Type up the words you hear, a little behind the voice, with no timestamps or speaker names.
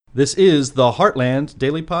This is the Heartland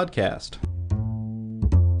Daily Podcast.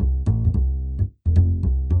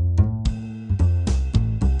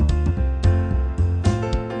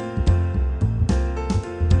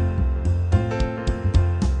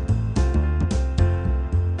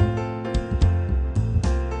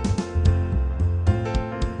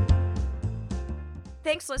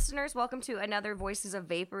 Thanks, listeners. Welcome to another Voices of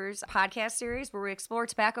Vapors podcast series where we explore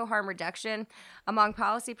tobacco harm reduction among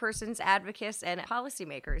policy persons, advocates, and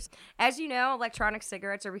policymakers. As you know, electronic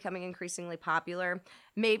cigarettes are becoming increasingly popular,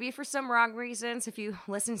 maybe for some wrong reasons if you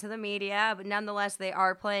listen to the media, but nonetheless, they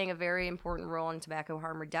are playing a very important role in tobacco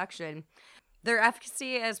harm reduction. Their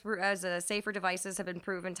efficacy as safer devices have been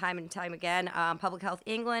proven time and time again. Public Health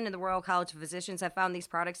England and the Royal College of Physicians have found these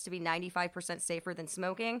products to be 95% safer than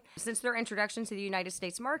smoking. Since their introduction to the United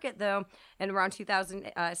States market, though, in around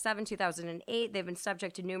 2007, 2008, they've been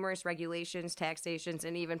subject to numerous regulations, taxations,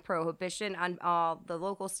 and even prohibition on all the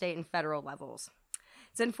local, state, and federal levels.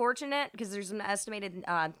 It's unfortunate because there's an estimated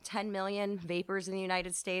 10 million vapors in the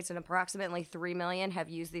United States, and approximately 3 million have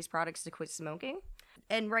used these products to quit smoking.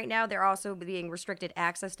 And right now, they're also being restricted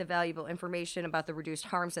access to valuable information about the reduced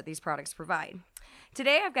harms that these products provide.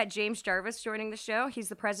 Today, I've got James Jarvis joining the show. He's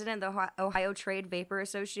the president of the Ohio Trade Vapor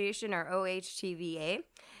Association, or OHTVA.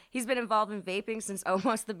 He's been involved in vaping since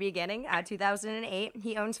almost the beginning, 2008.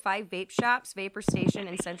 He owns 5 vape shops, Vapor Station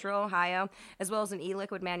in Central Ohio, as well as an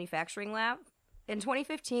e-liquid manufacturing lab. In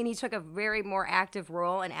 2015, he took a very more active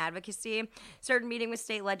role in advocacy, started meeting with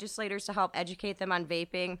state legislators to help educate them on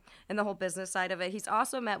vaping and the whole business side of it. He's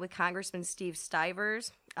also met with Congressman Steve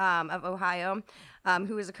Stivers of Ohio,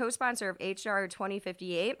 who is a co-sponsor of H.R.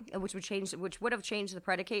 2058, which would have changed the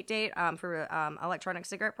predicate date for electronic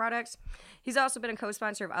cigarette products. He's also been a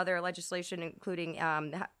co-sponsor of other legislation, including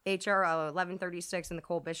H.R. 1136 and the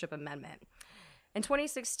Cole Bishop Amendment. In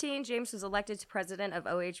 2016, James was elected to president of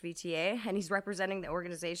OHVTA, and he's representing the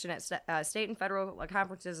organization at state and federal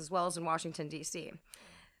conferences as well as in Washington, D.C.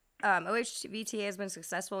 OHVTA has been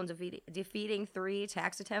successful in defeating 3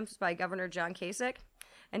 tax attempts by Governor John Kasich,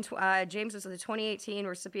 and James was the 2018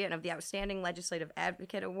 recipient of the Outstanding Legislative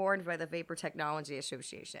Advocate Award by the Vapor Technology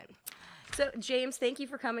Association. So, James, thank you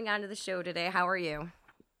for coming on to the show today. How are you?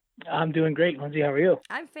 I'm doing great, Lindsay. How are you?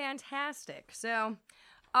 I'm fantastic. So,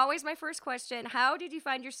 always my first question, how did you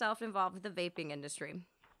find yourself involved with the vaping industry?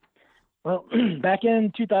 Well, back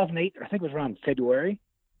in 2008, I think it was around February,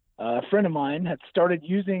 a friend of mine had started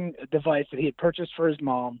using a device that he had purchased for his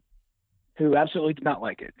mom, who absolutely did not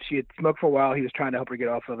like it. She had smoked for a while. He was trying to help her get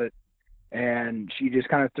off of it, and she just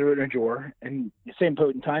kind of threw it in a drawer. And at the same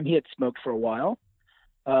point in time, he had smoked for a while.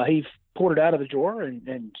 He pulled it out of the drawer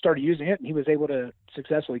and started using it, and he was able to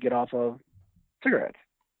successfully get off of cigarettes.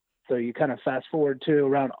 So you kind of fast forward to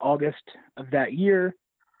around August of that year,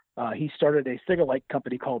 he started a cigarette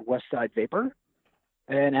company called Westside Vapor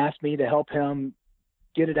and asked me to help him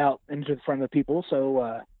get it out into the front of the people.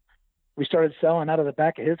 So we started selling out of the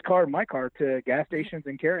back of his car and my car to gas stations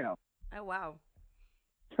and carryout. Oh, wow.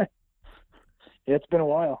 It's been a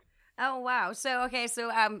while. Oh, wow. So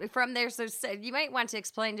from there, so you might want to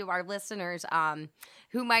explain to our listeners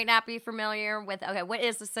who might not be familiar with, what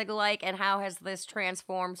is the Cigalike and how has this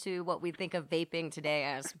transformed to what we think of vaping today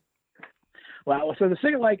as? Well, so the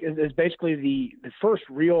Cigalike is basically the first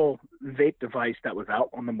real vape device that was out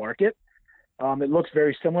on the market. It looks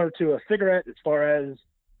very similar to a cigarette as far as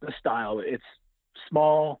the style. It's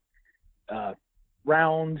small,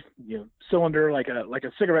 round, cylinder like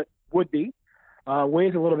a cigarette would be.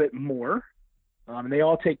 Weighs a little bit more. And they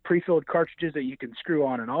all take pre-filled cartridges that you can screw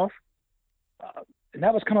on and off. And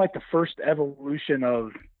that was kind of like the first evolution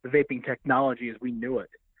of the vaping technology as we knew it.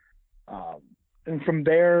 And from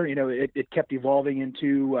there, it kept evolving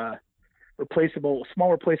into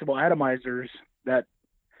small replaceable atomizers that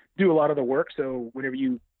do a lot of the work. So whenever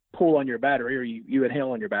you pull on your battery or you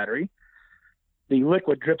inhale on your battery, the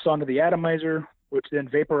liquid drips onto the atomizer, which then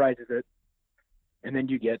vaporizes it. And then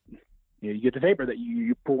you get the vapor that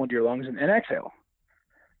you pull into your lungs and exhale.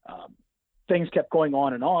 Things kept going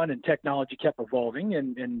on, and technology kept evolving.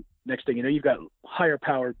 And next thing you know, you've got higher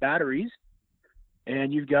powered batteries,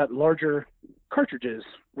 and you've got larger cartridges,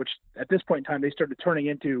 which at this point in time, they started turning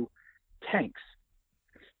into tanks.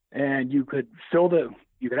 And you could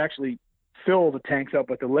actually fill the tanks up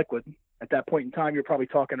with the liquid. At that point in time, you're probably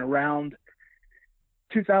talking around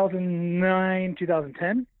 2009,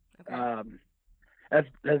 2010. Okay. As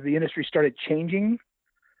the industry started changing,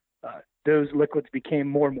 those liquids became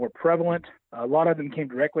more and more prevalent. A lot of them came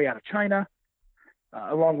directly out of China,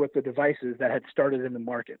 along with the devices that had started in the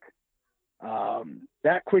market.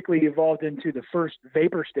 That quickly evolved into the first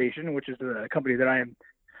Vapor Station, which is a company that I am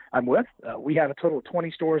I'm with. We have a total of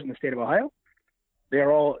 20 stores in the state of Ohio. They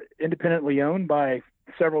are all independently owned by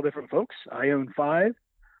several different folks. I own 5.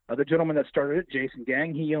 The gentleman that started it, Jason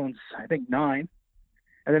Gang, he owns, I think, 9.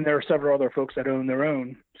 And then there are several other folks that own their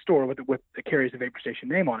own store that carries the Vapor Station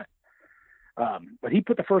name on it. But he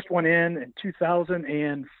put the first one in 2000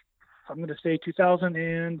 and I'm going to say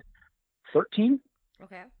 2013.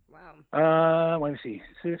 Okay. Wow. Let me see.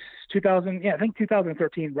 2000. Yeah, I think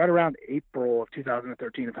 2013, right around April of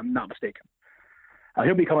 2013, if I'm not mistaken.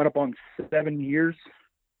 He'll be coming up on 7 years,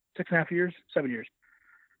 6.5 years, 7 years.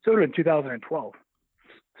 So it would have been 2012. So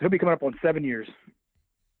he'll be coming up on 7 years.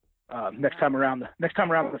 Next time around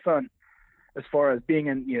the sun, as far as being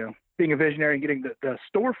a visionary and getting the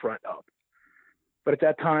storefront up. But at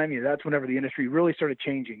that time, that's whenever the industry really started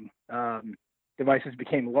changing. Devices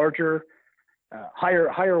became larger,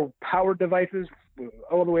 higher powered devices,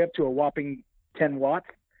 all the way up to a whopping 10 watts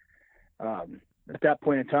at that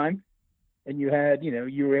point in time. And you had,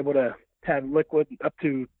 you were able to have liquid up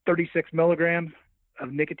to 36 milligrams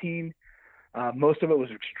of nicotine. Most of it was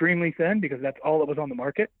extremely thin because that's all that was on the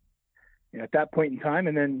market at that point in time.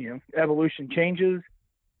 And then, evolution changes.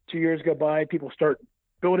 2 years go by, people start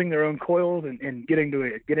building their own coils and get into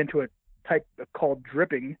a type called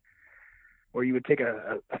dripping, where you would take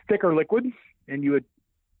a thicker liquid and you would,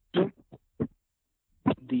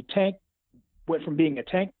 the tank went from being a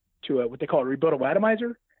tank to what they call a rebuildable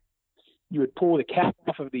atomizer. You would pull the cap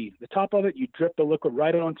off of the top of it. You drip the liquid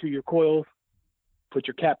right onto your coils, put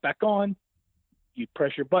your cap back on. You'd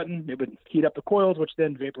press your button. It would heat up the coils, which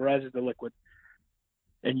then vaporizes the liquid.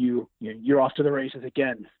 And you're off to the races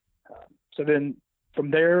again. So then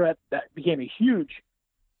from there, that became a huge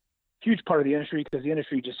part of the industry because the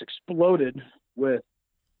industry just exploded with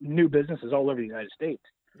new businesses all over the United States.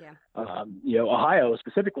 Yeah. Ohio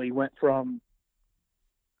specifically went from,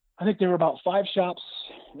 I think there were about 5 shops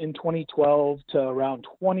in 2012 to around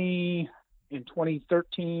 20 in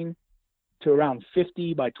 2013 to around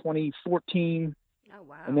 50 by 2014. Oh,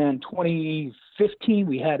 wow. And then 2015,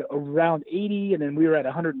 we had around 80, and then we were at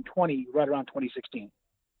 120 right around 2016.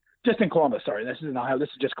 Just in Columbus, sorry. This isn't Ohio. This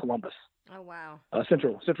is just Columbus. Oh, wow.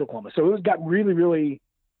 Central Columbus. So it got really, really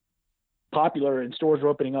popular, and stores were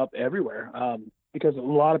opening up everywhere because a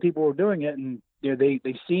lot of people were doing it, and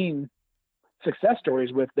they've seen success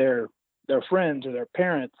stories with their friends or their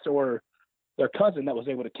parents or their cousin that was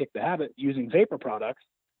able to kick the habit using vapor products.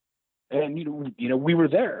 And, we were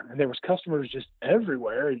there, and there was customers just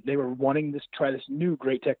everywhere. And they were wanting to try this new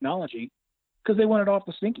great technology because they wanted off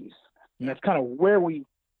the stinkies. And that's kind of where we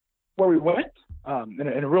went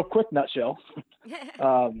in a real quick nutshell.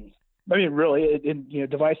 Really,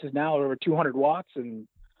 devices now are over 200 watts, and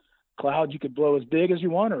cloud you could blow as big as you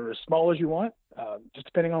want or as small as you want, just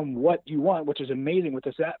depending on what you want, which is amazing with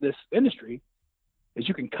this industry, is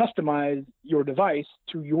you can customize your device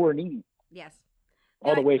to your needs. Yes.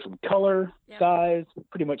 All the way from color, size,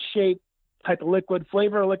 pretty much shape, type of liquid,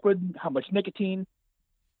 flavor of liquid, how much nicotine.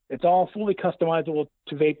 It's all fully customizable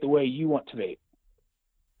to vape the way you want to vape.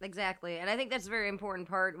 Exactly. And I think that's a very important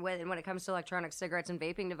part when it comes to electronic cigarettes and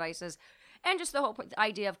vaping devices. And just the whole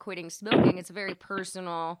idea of quitting smoking. It's a very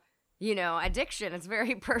personal, addiction. It's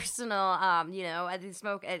very personal,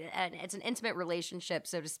 smoke. And it's an intimate relationship,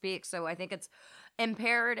 so to speak. So I think it's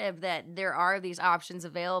imperative that there are these options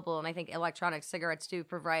available. And I think electronic cigarettes do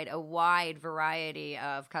provide a wide variety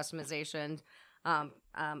of customization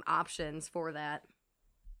options for that.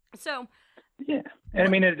 So, yeah. And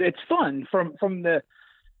I mean, it's fun from the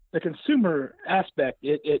consumer aspect.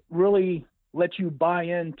 It really lets you buy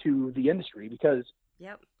into the industry because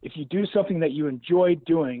if you do something that you enjoy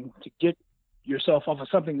doing to get yourself off of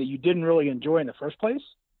something that you didn't really enjoy in the first place,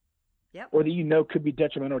 or that could be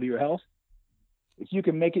detrimental to your health, if you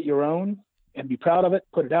can make it your own and be proud of it,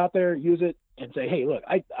 put it out there, use it, and say, hey, look,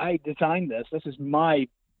 I designed this. This is my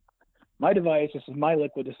device. This is my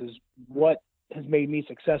liquid. This is what has made me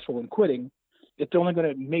successful in quitting. It's only going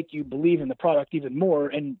to make you believe in the product even more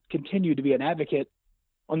and continue to be an advocate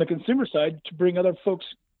on the consumer side to bring other folks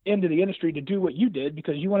into the industry to do what you did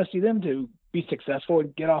because you want to see them to be successful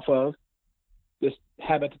and get off of this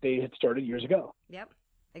habit that they had started years ago. Yep.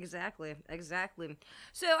 Exactly.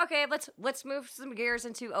 So, okay, let's move some gears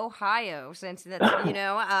into Ohio, since that's what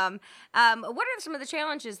are some of the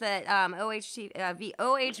challenges that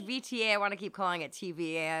OHVTA? I want to keep calling it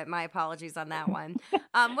TVA. My apologies on that one.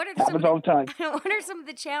 What are some of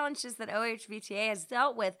the challenges that OHVTA has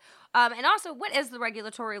dealt with, and also what is the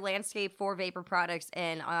regulatory landscape for vapor products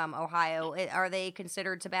in Ohio? Are they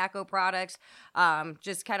considered tobacco products?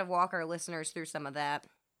 Just kind of walk our listeners through some of that.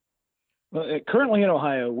 Well, currently in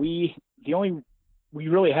Ohio, the only we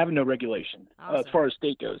really have no regulation as far as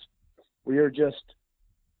state goes. We are just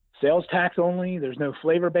sales tax only. There's no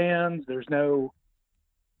flavor bans. There's no,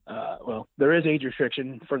 there is age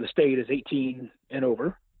restriction for the state is 18 and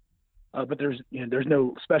over, but there's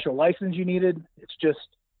no special license you needed. It's just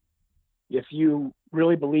if you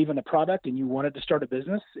really believe in the product and you wanted to start a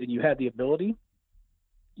business and you had the ability,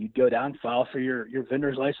 you'd go down, file for your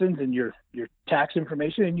vendor's license and your tax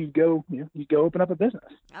information, and you'd go open up a business.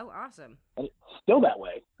 Oh, awesome! And it's still that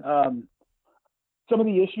way. Some of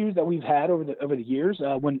the issues that we've had over the years,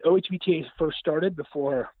 when OHVTA first started,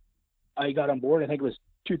 before I got on board, I think it was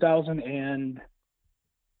 2014.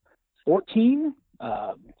 It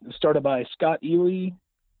was started by Scott Ely, I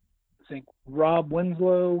think Rob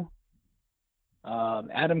Winslow,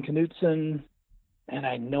 Adam Knutson, and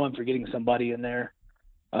I know I'm forgetting somebody in there.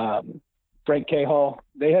 Frank Cahall.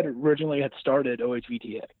 They had originally started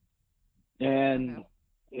OHVTA, and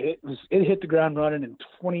it hit the ground running in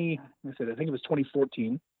I think it was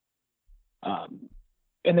 2014. And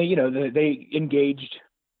they engaged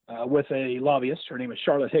with a lobbyist. Her name is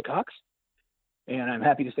Charlotte Hickox, and I'm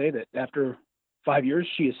happy to say that after 5 years,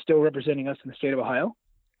 she is still representing us in the state of Ohio.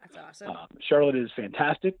 That's awesome. Charlotte is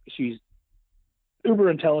fantastic. She's uber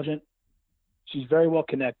intelligent. She's very well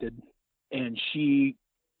connected, and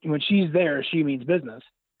when she's there, she means business.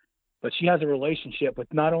 But she has a relationship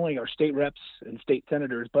with not only our state reps and state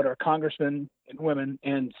senators, but our congressmen and women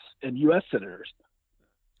and U.S. senators.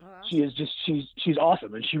 Oh, awesome. She is she's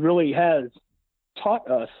awesome, and she really has taught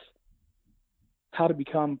us how to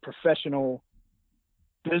become professional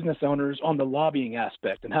business owners on the lobbying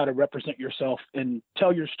aspect and how to represent yourself and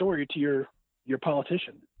tell your story to your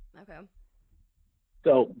politician. Okay.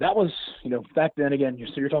 So that was, back then again,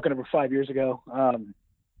 so you're talking over 5 years ago.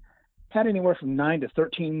 Had anywhere from 9 to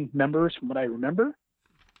 13 members from what I remember.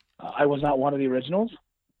 I was not one of the originals.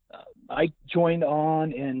 I joined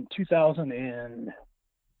on in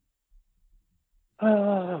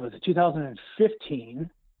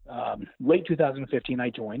 2015, late 2015, I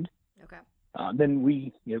joined. Okay.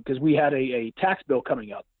 Then because we had a tax bill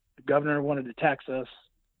coming up. The governor wanted to tax us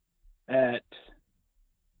at,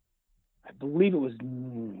 I believe it was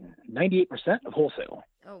 98% of wholesale.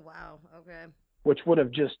 Oh, wow. Okay. Which would have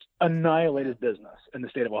just annihilated business in the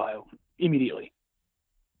state of Ohio immediately.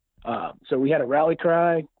 So we had a rally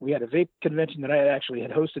cry. We had a vape convention that I had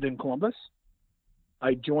hosted in Columbus.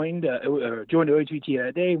 I joined OHVTA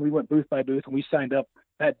that day. We went booth by booth, and we signed up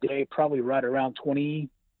that day probably right around 20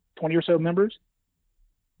 or so members.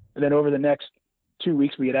 And then over the next 2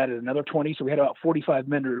 weeks, we had added another 20. So we had about 45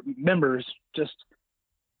 members just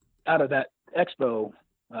out of that expo.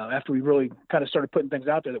 After we really kind of started putting things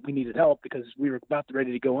out there that we needed help because we were about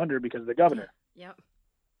ready to go under because of the governor. Yep.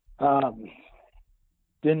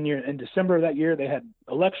 Then in December of that year, they had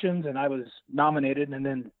elections, and I was nominated and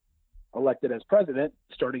then elected as president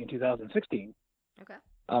starting in 2016. Okay.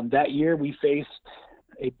 That year, we faced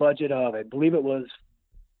a budget of, I believe it was,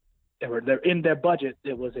 in their budget,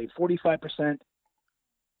 it was a 45%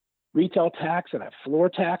 retail tax and a floor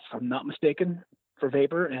tax, if I'm not mistaken, for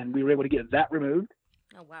vapor, and we were able to get that removed.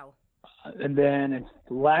 Oh, wow. And then year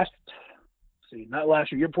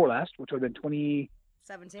before last, which would have been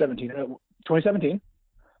 2017,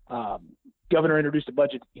 governor introduced a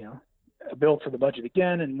budget, a bill for the budget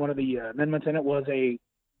again, and one of the amendments in it was a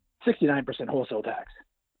 69% wholesale tax,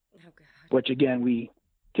 which again we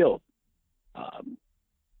killed.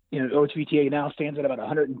 OHVTA now stands at about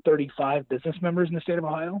 135 business members in the state of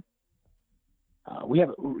Ohio. We have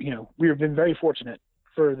been very fortunate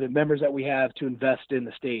for the members that we have to invest in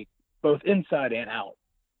the state, both inside and out.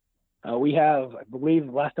 We have, I believe,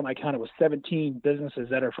 the last time I counted was 17 businesses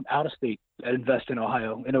that are from out of state that invest in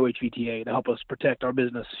Ohio in OHVTA to help us protect our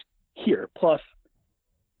business here, plus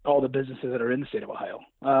all the businesses that are in the state of Ohio.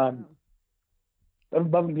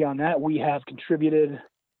 Above and beyond that, we have contributed,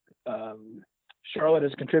 Charlotte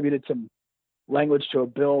has contributed some language to a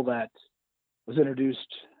bill that was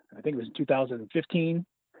introduced, I think it was in 2015,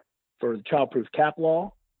 for the childproof cap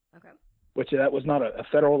law, which that was not a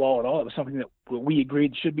federal law at all. It was something that we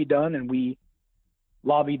agreed should be done, and we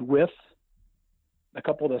lobbied with a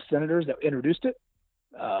couple of the senators that introduced it.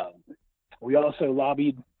 We also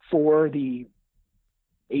lobbied for the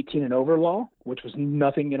 18 and over law, which was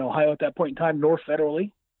nothing in Ohio at that point in time, nor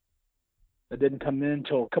federally. That didn't come in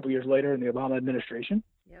until a couple years later in the Obama administration.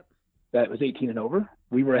 Yep. That was 18 and over.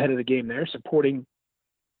 We were ahead of the game there, supporting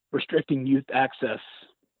restricting youth access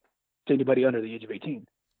to anybody under the age of 18.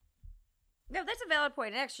 No, that's a valid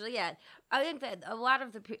point. Actually, yeah, I think that a lot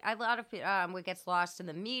of what gets lost in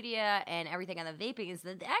the media and everything on the vaping is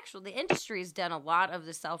that the industry has done a lot of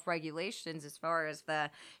the self regulations as far as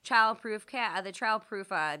the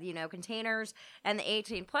containers and the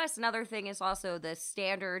 18 plus. Another thing is also the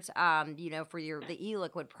standards, for the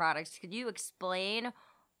e-liquid products. Could you explain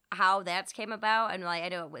how that's came about? And like, I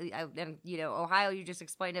know, Ohio, you just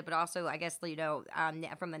explained it, but also I guess,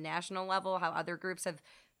 from the national level, how other groups have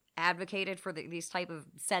advocated for these type of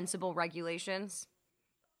sensible regulations?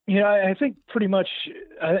 I think pretty much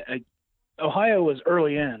Ohio was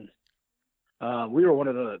early in. We were one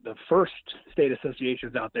of the first state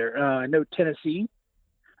associations out there. I know Tennessee,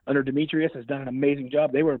 under Demetrius, has done an amazing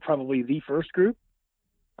job. They were probably the first group,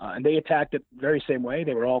 and they attacked it very same way.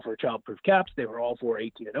 They were all for child-proof caps. They were all for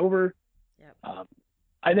 18 and over. Yep.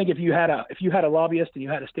 I think if you had a lobbyist and you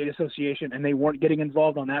had a state association and they weren't getting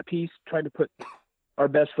involved on that piece, trying to put our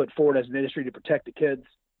best foot forward as an industry to protect the kids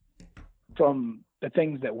from the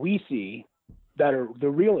things that we see that are the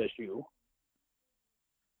real issue,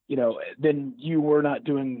 then you were not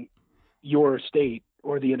doing your state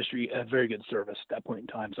or the industry a very good service at that point in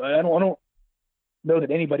time. So I don't know that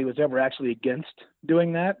anybody was ever actually against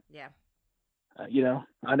doing that. Yeah.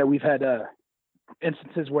 I know we've had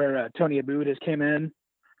instances where Tony Abboud has came in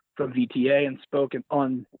from VTA and spoken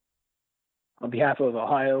on behalf of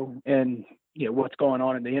Ohio and what's going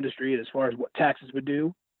on in the industry as far as what taxes would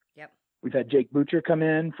do. Yep. We've had Jake Butcher come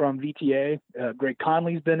in from VTA. Greg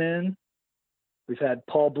Conley's been in. We've had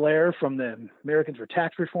Paul Blair from the Americans for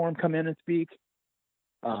Tax Reform come in and speak.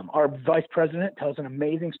 Our vice president tells an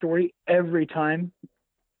amazing story every time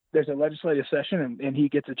there's a legislative session and he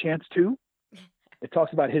gets a chance to. It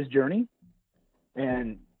talks about his journey.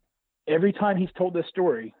 And every time he's told this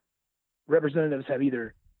story, representatives have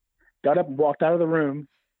either got up and walked out of the room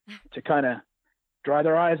to kind of dry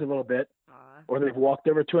their eyes a little bit, or they've walked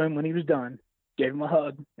over to him when he was done, gave him a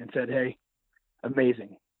hug, and said, "Hey,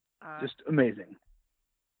 amazing, just amazing."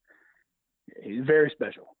 He's very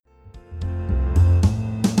special.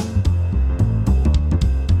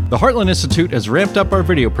 The Heartland Institute has ramped up our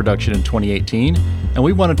video production in 2018, and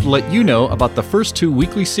we wanted to let you know about the first 2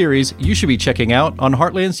 weekly series you should be checking out on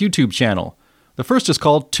Heartland's YouTube channel. The first is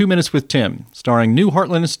called 2 Minutes with Tim, starring new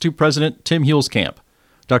Heartland Institute President Tim Huelskamp.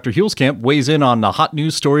 Dr. Huelskamp weighs in on the hot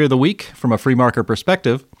news story of the week from a free market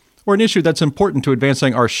perspective, or an issue that's important to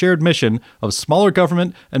advancing our shared mission of smaller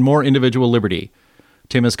government and more individual liberty.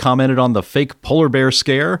 Tim has commented on the fake polar bear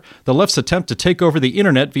scare, the left's attempt to take over the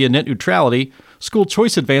internet via net neutrality, school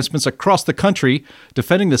choice advancements across the country,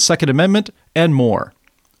 defending the Second Amendment, and more.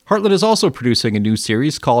 Heartland is also producing a new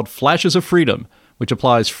series called Flashes of Freedom, which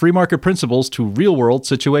applies free market principles to real-world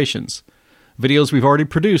situations. Videos we've already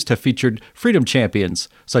produced have featured freedom champions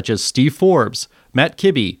such as Steve Forbes, Matt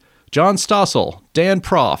Kibbe, John Stossel, Dan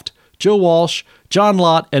Proft, Joe Walsh, John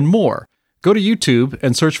Lott, and more. Go to YouTube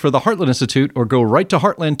and search for the Heartland Institute or go right to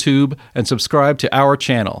Heartland Tube and subscribe to our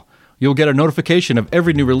channel. You'll get a notification of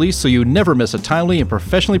every new release so you never miss a timely and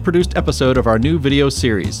professionally produced episode of our new video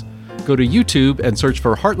series. Go to YouTube and search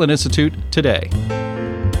for Heartland Institute today.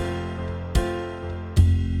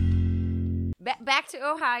 Back to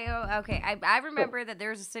Ohio. Okay, I remember that there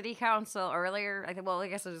was a city council earlier, I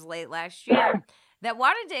guess it was late last year, that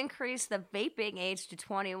wanted to increase the vaping age to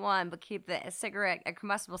 21, but keep the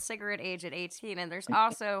combustible cigarette age at 18. And there's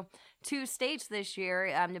also 2 states this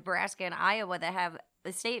year, Nebraska and Iowa, that have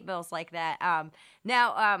the state bills like that.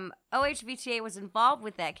 Now, OHVTA was involved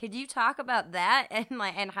with that. Could you talk about that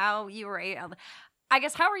and how you were able? I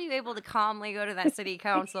guess, how were you able to calmly go to that city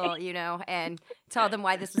council, and tell them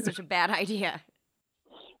why this is such a bad idea?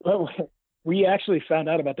 Well, we actually found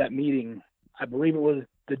out about that meeting, I believe it was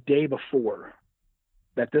the day before,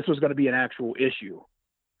 that this was going to be an actual issue.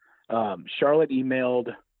 Charlotte emailed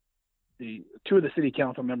 2 of the city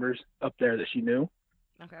council members up there that she knew.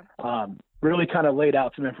 Okay. Really kind of laid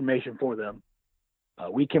out some information for them.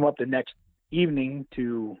 We came up the next evening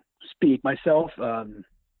to speak. Myself,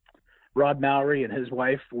 Rod Mowry and his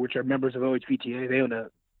wife, which are members of OHVTA, they own a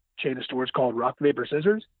chain of stores called Rock Vapor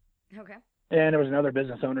Scissors. Okay. And there was another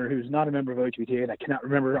business owner who's not a member of OHVTA, and I cannot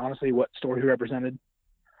remember honestly what store he represented.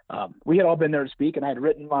 We had all been there to speak, and I had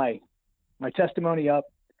written my testimony up.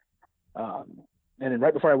 And then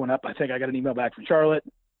right before I went up, I think I got an email back from Charlotte.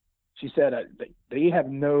 She said they have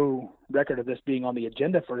no record of this being on the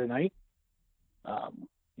agenda for tonight.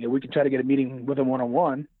 We can try to get a meeting with them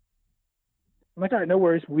one-on-one. I'm like, all right, no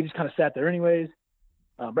worries. We just kind of sat there anyways.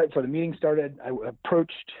 Right before the meeting started, I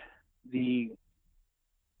approached the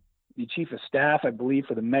chief of staff, I believe,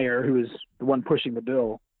 for the mayor, who is the one pushing the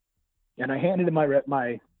bill. And I handed him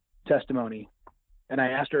my testimony. And I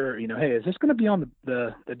asked her, hey, is this going to be on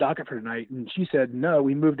the docket for tonight? And she said, no,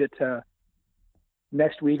 we moved it to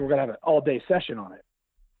next week. We're going to have an all-day session on it.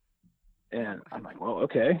 And I'm like, well,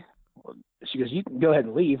 okay. Well, she goes, you can go ahead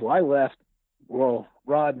and leave. Well, I left. Well,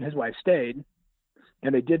 Rod and his wife stayed,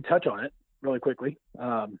 and they did touch on it really quickly.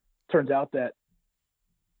 Turns out that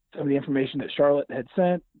some of the information that Charlotte had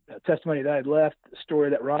sent, testimony that I had left, the story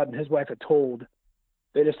that Rod and his wife had told,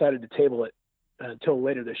 they decided to table it until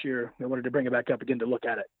later this year. They wanted to bring it back up again to look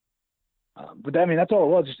at it. But that's all it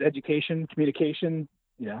was, just education, communication.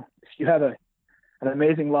 If you have an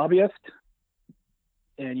amazing lobbyist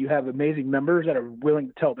and you have amazing members that are willing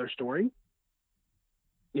to tell their story,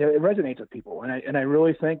 it resonates with people. And I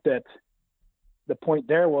really think that the point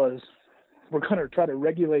there was we're going to try to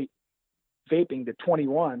regulate vaping to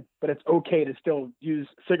 21, but it's okay to still use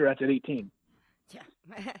cigarettes at 18. Yeah.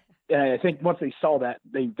 And I think once they saw that,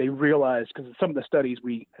 they realized, because some of the studies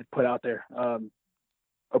we had put out there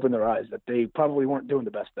opened their eyes, that they probably weren't doing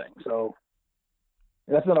the best thing. So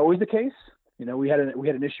that's not always the case. We had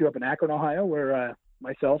an issue up in Akron, Ohio, where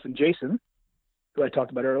myself and Jason, who I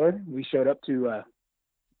talked about earlier, we showed up to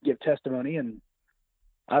give testimony, and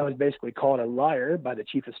I was basically called a liar by the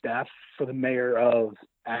chief of staff for the mayor of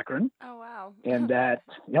Akron. Oh, wow. And that,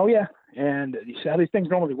 and how these things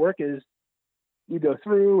normally work is you go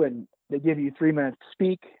through and they give you 3 minutes to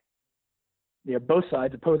speak. Both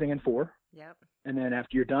sides, opposing and for. Yep. And then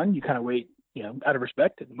after you're done, you kind of wait, out of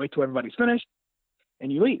respect, and wait till everybody's finished,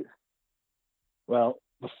 and you leave. Well,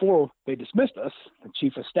 before they dismissed us, the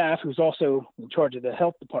chief of staff, who's also in charge of the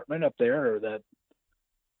health department up there, or the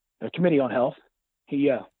committee on health, he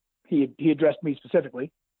addressed me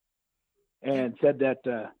specifically and said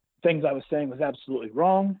that things I was saying was absolutely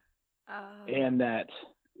wrong, and that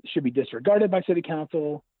should be disregarded by city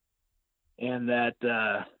council, and that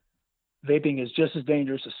vaping is just as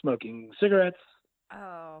dangerous as smoking cigarettes.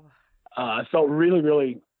 I felt really,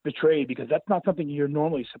 really betrayed, because that's not something you're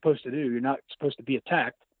normally supposed to do. You're not supposed to be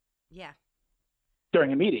attacked. Yeah.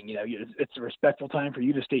 During a meeting, it's a respectful time for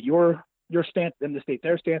you to state your stance, them to state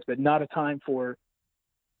their stance, but not a time for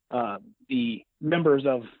the members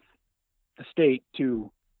of the state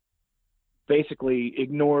to basically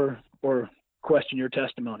ignore or question your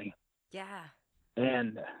testimony. Yeah.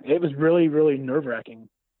 And it was really, really nerve-wracking.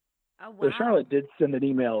 Oh, wow. So Charlotte did send an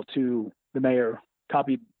email to the mayor,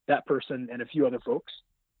 copied that person and a few other folks,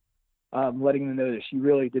 letting them know that she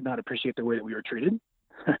really did not appreciate the way that we were treated.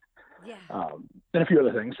 Yeah. And a few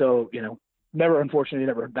other things. So, unfortunately,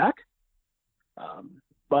 never heard back.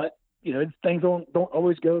 But, things don't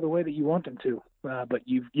always go the way that you want them to. But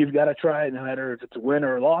you've got to try, no matter if it's a win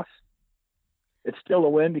or a loss. It's still a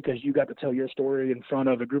win, because you got to tell your story in front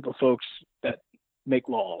of a group of folks that make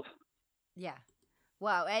laws. Yeah.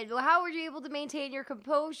 Wow. And how were you able to maintain your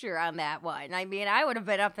composure on that one? I mean, I would have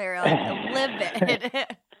been up there like livid.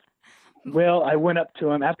 Well, I went up to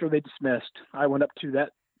him after they dismissed. I went up to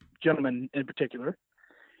that gentleman in particular,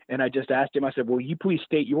 and I just asked him, I said, will you please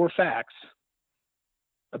state your facts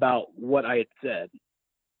about what I had said?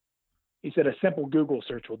 He said, a simple Google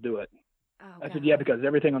search will do it. Oh, I said, yeah, because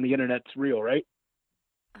everything on the internet's real, right?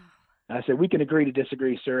 Oh. And I said, we can agree to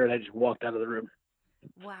disagree, sir. And I just walked out of the room.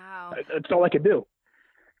 Wow. That's all I could do.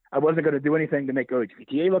 I wasn't going to do anything to make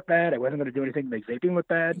OHVTA look bad. I wasn't going to do anything to make vaping look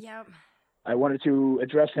bad. Yep. I wanted to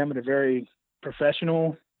address him in a very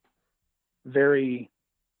professional, very,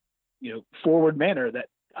 forward manner, that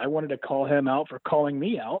I wanted to call him out for calling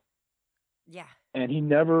me out. Yeah. And he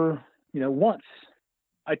never, once.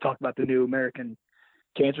 I talked about the new American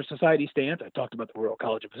Cancer Society stance. I talked about the Royal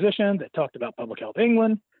College of Physicians. I talked about Public Health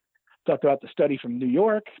England. Talked about the study from New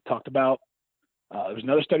York. Talked about, there's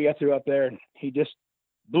another study I threw up there, and he just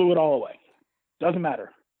blew it all away. Doesn't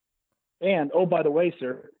matter. And, oh, by the way,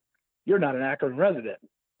 sir, you're not an Akron resident.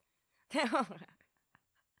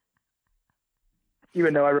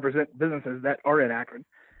 Even though I represent businesses that are in Akron.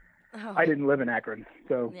 Oh. I didn't live in Akron,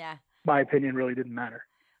 so Yeah. my opinion really didn't matter.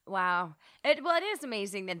 Wow. It is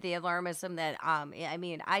amazing that the alarmism that,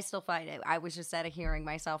 I still find it. I was just at a hearing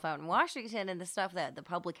myself out in Washington, and the stuff that the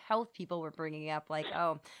public health people were bringing up, like,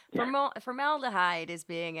 formaldehyde is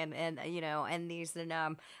being, and these,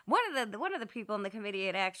 and one of the people in the committee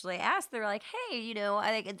had actually asked, they're like, hey,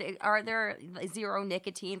 are there zero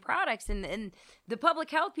nicotine products? And the public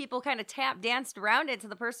health people kind of danced around it to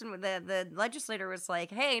the person with the legislator was like,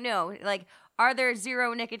 hey, no, like, are there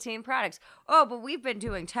zero nicotine products? Oh, but we've been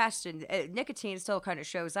doing tests, and nicotine still kind of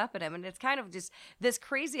shows up in them. And it's kind of just this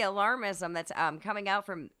crazy alarmism that's coming out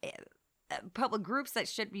from public groups that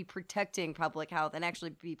should be protecting public health and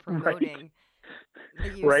actually be promoting the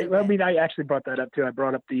use Right. of Well, it. I actually brought that up too. I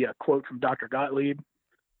brought up the quote from Dr. Gottlieb,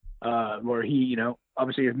 where he,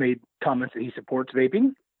 obviously has made comments that he supports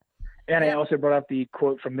vaping. And I also brought up the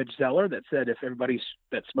quote from Mitch Zeller that said if everybody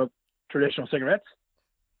that smoked traditional cigarettes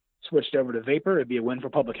switched over to vapor, it'd be a win for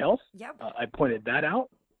public health. Yep. I pointed that out,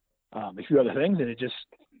 a few other things, and it just,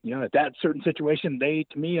 at that certain situation, they,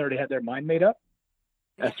 to me, already had their mind made up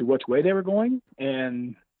as to which way they were going.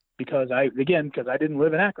 And because I didn't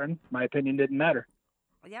live in Akron, my opinion didn't matter.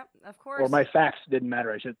 Yep, of course. Or my facts didn't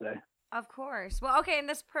matter, I should say. Of course. Well, okay, and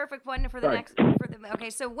this perfect one for the okay,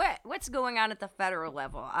 so what's going on at the federal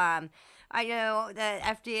level? I know the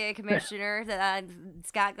FDA commissioner,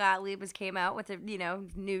 Scott Gottlieb, came out with a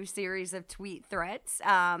new series of tweet threats.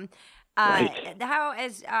 Right. How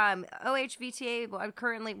is OHVTA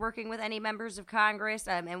currently working with any members of Congress,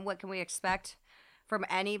 and what can we expect from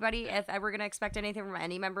anybody? If we're going to expect anything from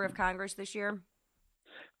any member of Congress this year?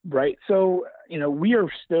 Right. So we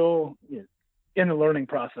are still in the learning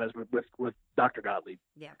process with Dr. Gottlieb.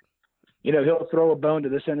 Yeah. He'll throw a bone to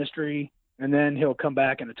this industry and then he'll come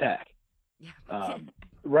back and attack. Yeah.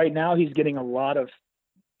 Right now he's getting a lot of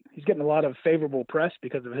favorable press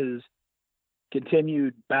because of his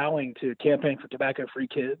continued bowing to Campaign for Tobacco-Free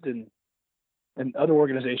Kids and other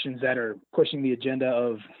organizations that are pushing the agenda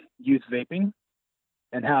of youth vaping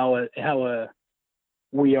and how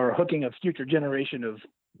we are hooking a future generation of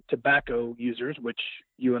tobacco users, which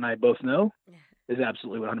you and I both know is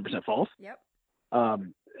absolutely 100% false. Yep.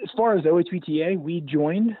 As far as OHVTA, we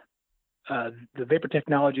joined the Vapor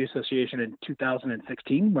Technology Association in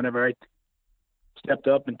 2016 whenever I stepped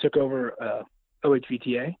up and took over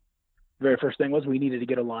OHVTA. The very first thing was we needed to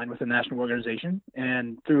get aligned with a national organization,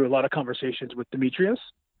 and through a lot of conversations with Demetrios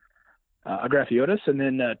Agrafiotis and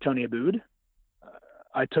then Tony Aboud,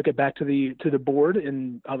 I took it back to the board,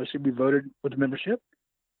 and obviously we voted with the membership.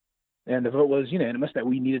 And the vote was unanimous that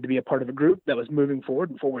we needed to be a part of a group that was moving forward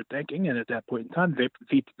and forward thinking. And at that point in time,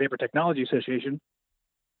 Vapor Technology Association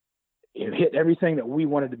hit everything that we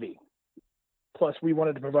wanted to be. Plus, we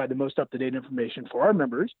wanted to provide the most up-to-date information for our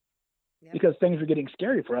members because things were getting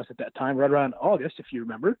scary for us at that time, right around August, if you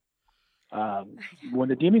remember, when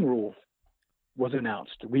the deeming rule was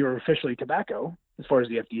announced. We were officially tobacco as far as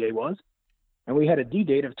the FDA was, and we had a due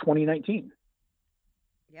date of 2019.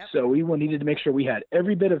 Yep. So we needed to make sure we had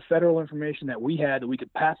every bit of federal information that we had that we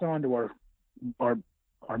could pass on to our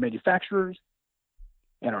manufacturers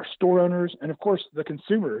and our store owners, and of course the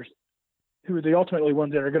consumers, who are the ultimately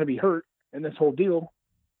ones that are going to be hurt in this whole deal.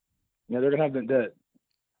 They're going to have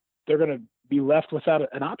they're going to be left without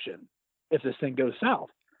an option if this thing goes south.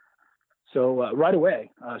 So right away,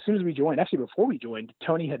 as soon as we joined, actually before we joined,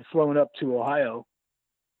 Tony had flown up to Ohio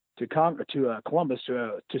to Columbus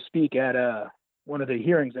to speak at one of the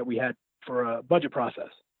hearings that we had for a budget process,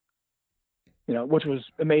 which was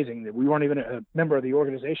amazing. That we weren't even a member of the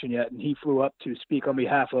organization yet, and he flew up to speak on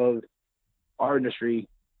behalf of our industry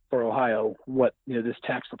for Ohio, what this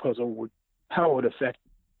tax proposal how it would affect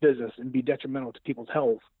business and be detrimental to people's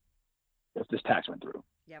health if this tax went through.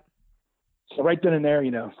 Yep. So right then and there,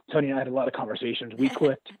 Tony and I had a lot of conversations. We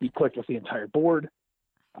clicked. We clicked with the entire board,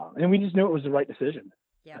 and we just knew it was the right decision.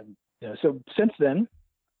 Yeah. So since then,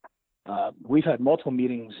 we've had multiple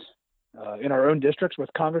meetings in our own districts with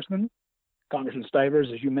Congressman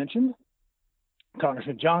Stivers, as you mentioned,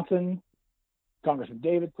 Congressman Johnson, Congressman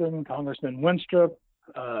Davidson, Congressman Winstrup,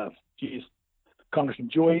 Congressman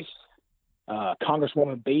Joyce,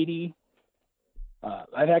 Congresswoman Beatty.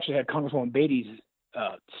 I've actually had Congresswoman Beatty's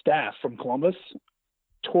staff from Columbus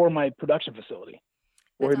tour my production facility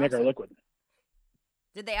where we make our liquid.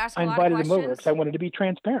 Did they ask I invited them over because I wanted to be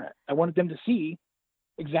transparent. I wanted them to see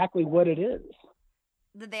exactly what it is.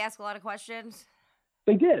 Did they ask a lot of questions?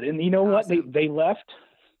 They did. And you know what? They left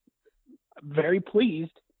very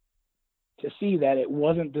pleased to see that it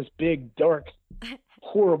wasn't this big, dark,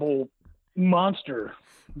 horrible monster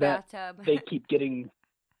that they keep getting,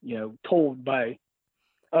 told by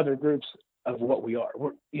other groups of what we are.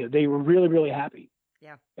 They were really, really happy.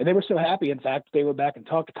 Yeah. And they were so happy, in fact, they went back and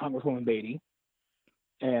talked to Congresswoman Beatty,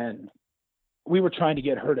 and we were trying to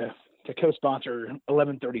get her to co-sponsor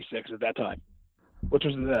 1136 at that time, which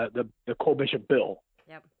was the Cole Bishop bill.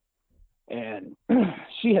 Yep. And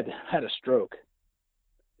she had a stroke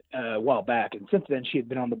a while back, and since then she had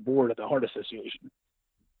been on the board of the Heart Association.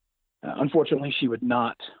 Unfortunately, she would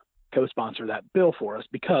not co-sponsor that bill for us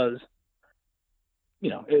because, a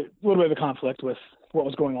little bit of a conflict with what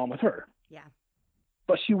was going on with her. Yeah.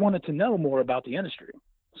 But she wanted to know more about the industry.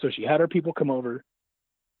 So she had her people come over,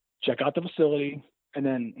 check out the facility, and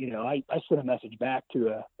then, I sent a message back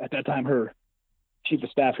to, at that time, her chief of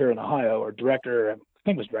staff here in Ohio, or director, I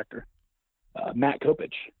think it was director, Matt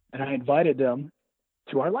Kopich. And I invited them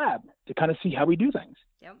to our lab to kind of see how we do things.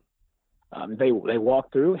 Yep. They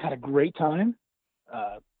walked through, had a great time,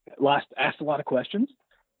 asked a lot of questions.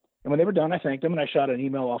 And when they were done, I thanked them and I shot an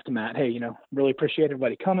email off to Matt. Hey, really appreciate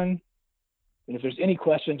everybody coming. And if there's any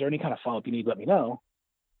questions or any kind of follow-up you need, let me know.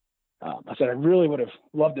 I said, I really would have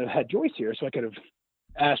loved to have had Joyce here so I could have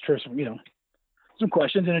asked her some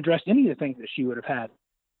questions and addressed any of the things that she would have had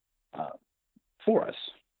for us.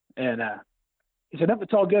 And he said, nope,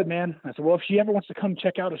 it's all good, man. I said, well, if she ever wants to come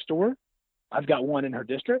check out a store, I've got one in her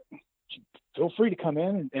district. Feel free to come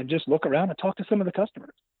in and just look around and talk to some of the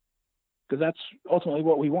customers, because that's ultimately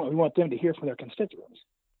what we want. We want them to hear from their constituents.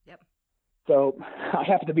 Yep. So I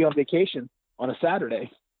happened to be on vacation on a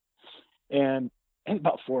Saturday, and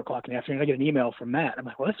about 4:00 in the afternoon, I get an email from Matt. I'm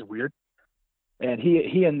like, well, this is weird. And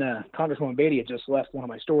he and Congresswoman Beatty had just left one of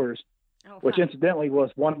my stores, which incidentally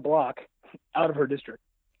was 1 block out of her district.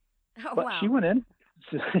 Oh, but wow. She went in,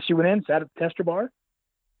 sat at the tester bar,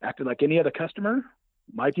 acted like any other customer.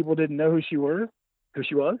 My people didn't know who she was.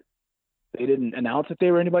 They didn't announce that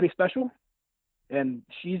they were anybody special. And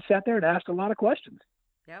she sat there and asked a lot of questions.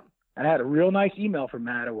 Yep. And I had a real nice email from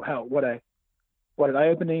Matt of what an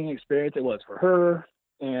eye-opening experience it was for her.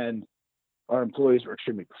 And our employees were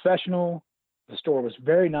extremely professional. The store was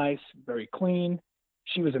very nice, very clean.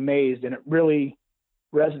 She was amazed, and it really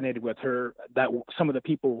resonated with her that some of the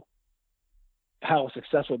people, how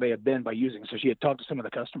successful they had been by using. So she had talked to some of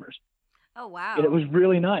the customers. Oh, wow. And it was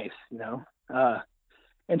really nice,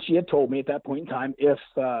 and she had told me at that point in time, if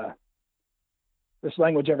this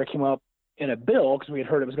language ever came up in a bill, because we had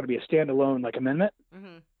heard it was going to be a standalone amendment,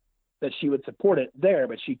 mm-hmm. that she would support it there,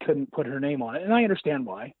 but she couldn't put her name on it. And I understand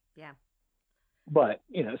why. Yeah. But,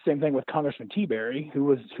 same thing with Congressman T-Berry, who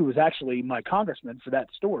was actually my congressman for that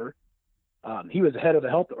store. He was the head of the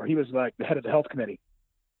health committee.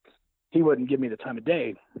 He wouldn't give me the time of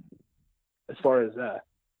day as far as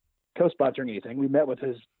co-sponsoring anything. We met with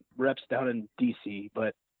his reps down in DC,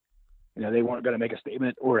 but they weren't going to make a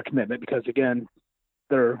statement or a commitment because, again,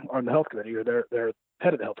 they're on the health committee, or they're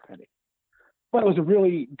head of the health committee. But it was a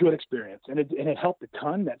really good experience, and it helped a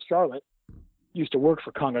ton that Charlotte used to work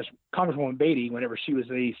for Congresswoman Beatty whenever she was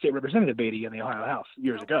the state representative Beatty in the Ohio House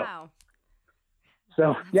years ago. Wow.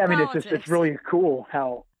 So That's it's really cool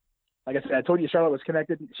how, like I said, I told you Charlotte was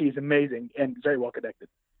connected. She's amazing and very well connected.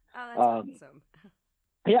 Oh, that's awesome.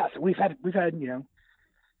 Yeah, so we've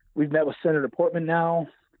met with Senator Portman now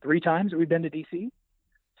 3 times that we've been to DC.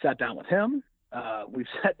 Sat down with him. We've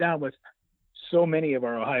sat down with so many of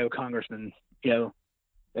our Ohio congressmen,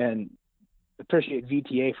 and appreciate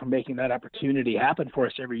VTA for making that opportunity happen for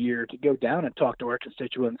us every year to go down and talk to our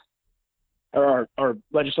constituents, or our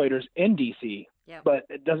legislators in DC. Yep. But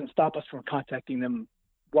it doesn't stop us from contacting them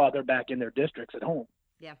while they're back in their districts at home.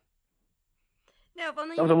 Yeah. No, if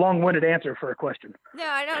only that was a long-winded answer for a question. No,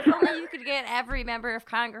 I know. If only you could get every member of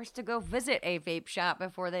Congress to go visit a vape shop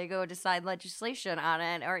before they go decide legislation on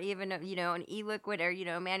it, or even, an e-liquid or,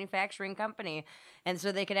 manufacturing company. And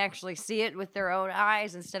so they could actually see it with their own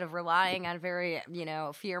eyes instead of relying on very,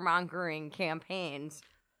 fear-mongering campaigns.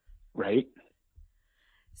 Right.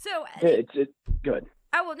 So it's good.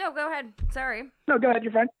 Oh, well, no, go ahead. Sorry. No, go ahead.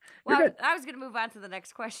 You're fine. You're well, good. I was going to move on to the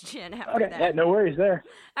next question after okay. that. Yeah, no worries there.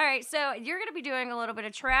 All right, so you're going to be doing a little bit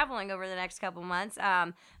of traveling over the next couple months.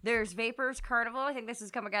 There's Vapors Carnival. I think this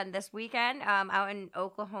is coming again this weekend out in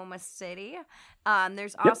Oklahoma City.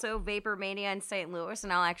 There's also Vapor Mania in St. Louis,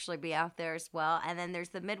 and I'll actually be out there as well. And then there's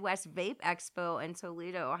the Midwest Vape Expo in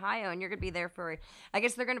Toledo, Ohio, and you're going to be there for, I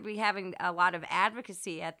guess they're going to be having a lot of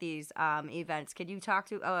advocacy at these events. Could you talk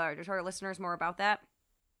to our listeners more about that?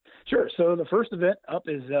 Sure. So the first event up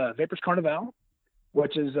is Vapors Carnival,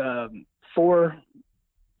 which is for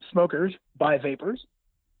smokers by vapors.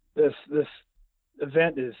 This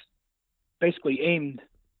event is basically aimed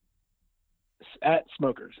at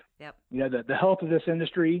smokers. Yep. The health of this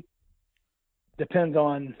industry depends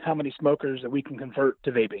on how many smokers that we can convert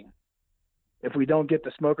to vaping. If we don't get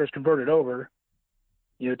the smokers converted over,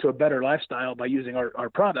 to a better lifestyle by using our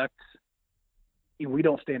products, we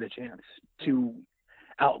don't stand a chance to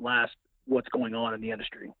outlast what's going on in the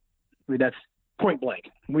industry. I mean, that's point blank.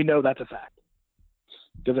 We know that's a fact.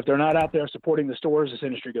 Because if they're not out there supporting the stores, this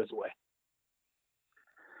industry goes away.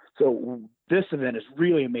 So this event is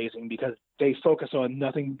really amazing because they focus on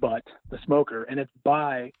nothing but the smoker, and it's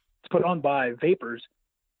put on by vapors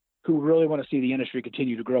who really want to see the industry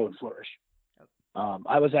continue to grow and flourish.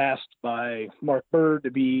 I was asked by Mark Bird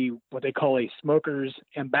to be what they call a smokers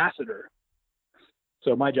ambassador.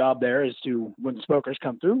 So my job there is to, when smokers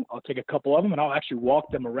come through, I'll take a couple of them and I'll actually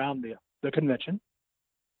walk them around the convention,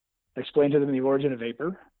 explain to them the origin of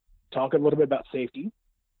vapor, talk a little bit about safety,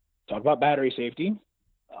 talk about battery safety,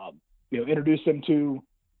 introduce them to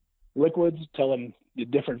liquids, tell them the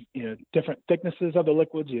different thicknesses of the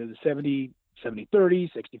liquids, the 70,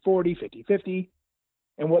 30, 60, 40, 50, 50,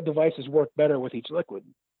 and what devices work better with each liquid.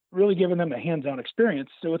 Really giving them a hands-on experience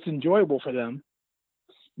so it's enjoyable for them,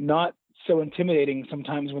 not so intimidating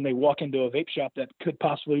sometimes when they walk into a vape shop that could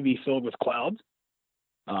possibly be filled with clouds.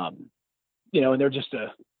 And they're just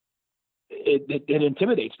it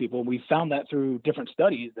intimidates people. We found that through different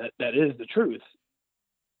studies that is the truth.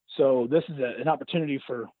 So this is an opportunity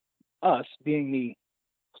for us, being the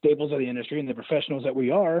staples of the industry and the professionals that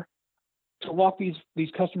we are, to walk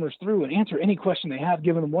these customers through and answer any question they have,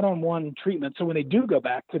 give them one-on-one treatment. So when they do go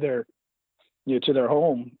back to their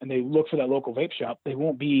home and they look for that local vape shop, they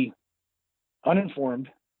won't be uninformed.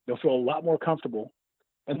 They'll feel a lot more comfortable,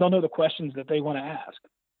 and they'll know the questions that they want to ask.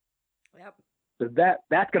 Yep. So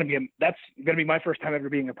that's going to be my first time ever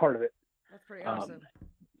being a part of it. That's pretty awesome.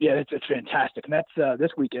 Yeah, it's fantastic. And that's this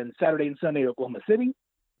weekend, Saturday and Sunday, Oklahoma City.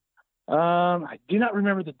 I do not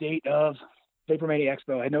remember the date of Vapor Mania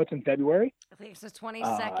Expo. I know it's in February. I think it's the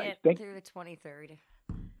 22nd through the 23rd.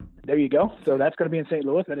 There you go. So that's going to be in St.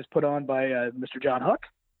 Louis. That is put on by Mr. John Huck.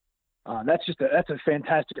 That's a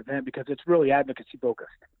fantastic event because it's really advocacy focused.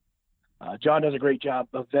 John does a great job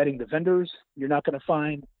of vetting the vendors. You're not going to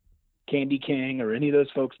find Candy King or any of those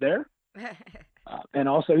folks there. And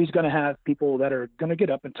also he's going to have people that are going to get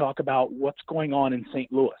up and talk about what's going on in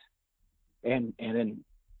St. Louis and in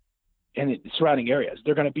surrounding areas.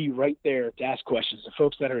 They're going to be right there to ask questions. The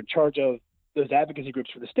folks that are in charge of those advocacy groups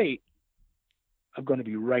for the state are going to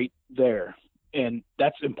be right there. And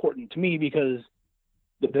that's important to me because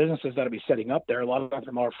the businesses that will be setting up there, a lot of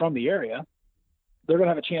them are from the area. They're going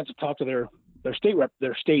to have a chance to talk to their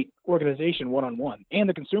state organization one-on-one, and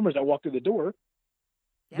the consumers that walk through the door.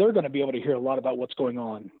 Yep. They're going to be able to hear a lot about what's going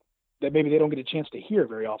on that maybe they don't get a chance to hear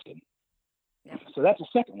very often. Yep. So that's the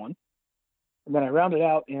second one. And then I rounded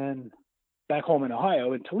out back home in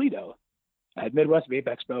Ohio, in Toledo, at Midwest Vape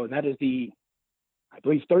Expo, and that is I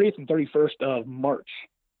believe 30th and 31st of March.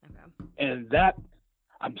 Okay. And that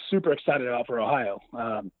I'm super excited about for Ohio.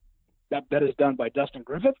 That is done by Dustin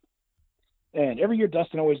Griffith. And every year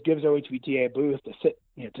Dustin always gives OHVTA a booth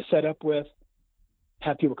to set up with,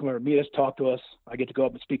 have people come over and meet us, talk to us. I get to go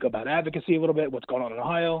up and speak about advocacy a little bit, what's going on in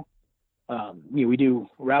Ohio. We do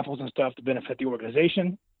raffles and stuff to benefit the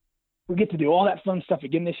organization. We get to do all that fun stuff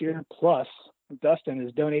again this year. Plus, Dustin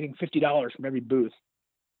is donating $50 from every booth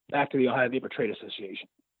back to the Ohio Vapor Trade Association.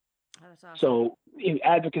 Oh, that's awesome. So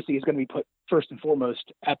advocacy is going to be put first and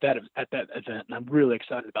foremost at that event, and I'm really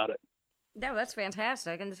excited about it. No, that's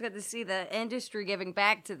fantastic, and it's good to see the industry giving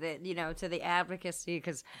back to the advocacy,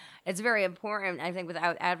 because it's very important. I think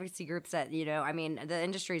without advocacy groups, that the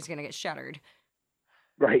industry is going to get shuttered.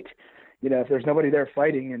 Right. If there's nobody there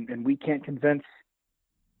fighting, and we can't convince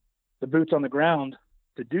the boots on the ground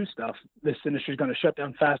to do stuff, this industry is going to shut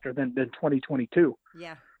down faster than 2022.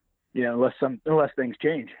 Yeah. Unless things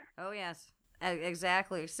change. Oh yes.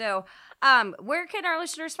 Exactly. So, where can our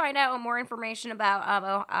listeners find out more information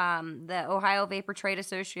about the Ohio Vapor Trade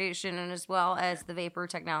Association, and as well as the Vapor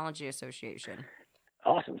Technology Association?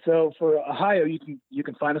 Awesome. So for Ohio, you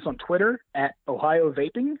can find us on Twitter at Ohio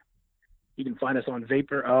Vaping. You can find us on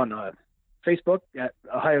Facebook at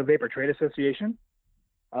Ohio Vapor Trade Association.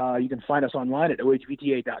 You can find us online at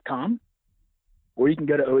ohvta.com, or you can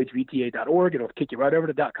go to ohvta.org. It'll kick you right over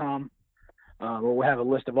to .com. Where we'll have a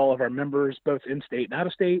list of all of our members, both in state and out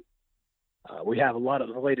of state. We have a lot of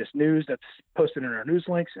the latest news that's posted in our news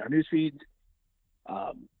links, our news feeds.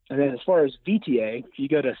 And then as far as VTA, if you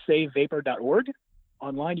go to savevapor.org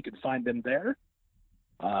online, you can find them there.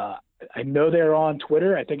 I know they're on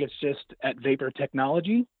Twitter. I think it's just at Vapor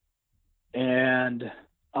Technology. And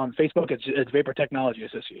on Facebook, it's Vapor Technology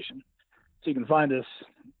Association. So you can find us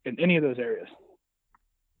in any of those areas.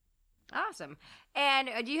 Awesome. And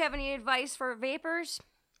do you have any advice for vapors,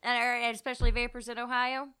 and especially vapors in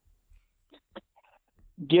Ohio?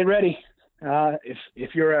 Get ready.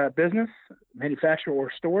 If you're a business, manufacturer,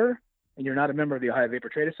 or store, and you're not a member of the Ohio Vapor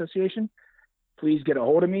Trade Association, please get a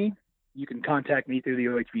hold of me. You can contact me through the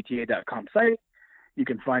ohvta.com site. You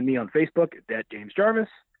can find me on Facebook at James Jarvis.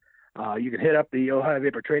 You can hit up the Ohio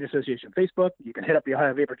Vapor Trade Association Facebook. You can hit up the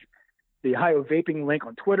Ohio Vaping link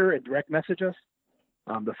on Twitter and direct message us.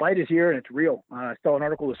 The fight is here, and it's real. I saw an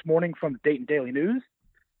article this morning from the Dayton Daily News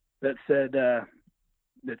that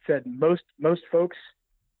said most folks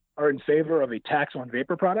are in favor of a tax on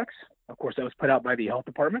vapor products. Of course, that was put out by the health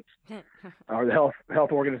department, or the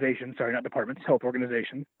health organization. Sorry, not departments, health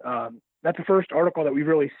organization. That's the first article that we've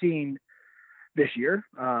really seen this year.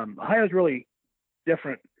 Ohio is really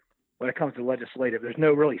different when it comes to legislative. There's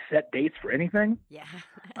no really set dates for anything. Yeah.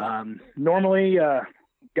 Normally,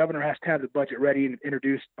 governor has to have the budget ready and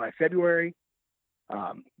introduced by February.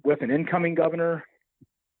 With an incoming governor,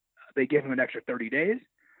 they give him an extra 30 days.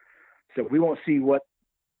 So we won't see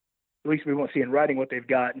at least we won't see in writing what they've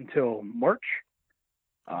got until March.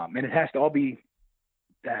 And it has to all be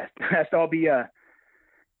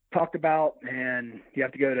talked about, and you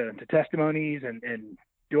have to go to testimonies and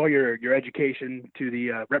do all your education to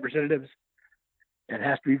the representatives. And it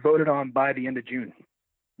has to be voted on by the end of June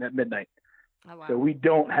at midnight. Oh, wow. So we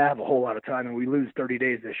don't have a whole lot of time, and we lose 30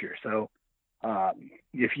 days this year. So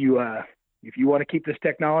if you want to keep this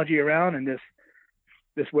technology around and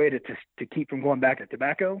this way to keep from going back to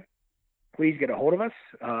tobacco, please get a hold of us.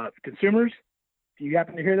 Consumers, if you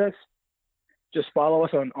happen to hear this, just follow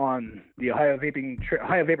us on the Ohio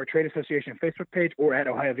Vapor Trade Association Facebook page or at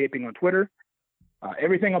Ohio Vaping on Twitter.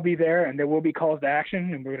 Everything will be there, and there will be calls to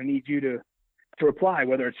action, and we're going to need you to reply,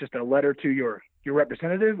 whether it's just a letter to your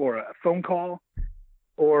representative or a phone call,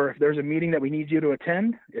 or if there's a meeting that we need you to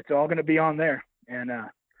attend. It's all going to be on there, and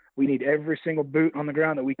we need every single boot on the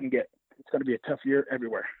ground that we can get. It's going to be a tough year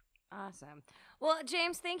everywhere. Awesome. Well,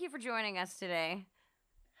 James, thank you for joining us today.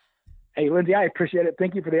 Hey, Lindsay, I appreciate it.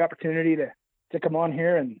 Thank you for the opportunity to come on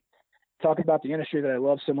here and talk about the industry that I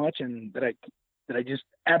love so much, and that I just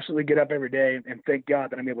absolutely get up every day, and thank God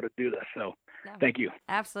that I'm able to do this. So thank you.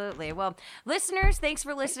 Absolutely. Well, listeners, thanks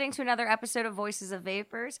for listening to another episode of Voices of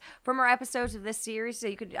Vapors. For more episodes of this series,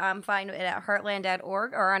 you could find it at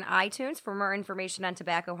heartland.org or on iTunes. For more information on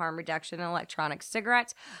tobacco harm reduction and electronic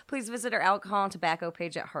cigarettes, please visit our alcohol and tobacco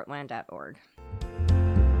page at heartland.org.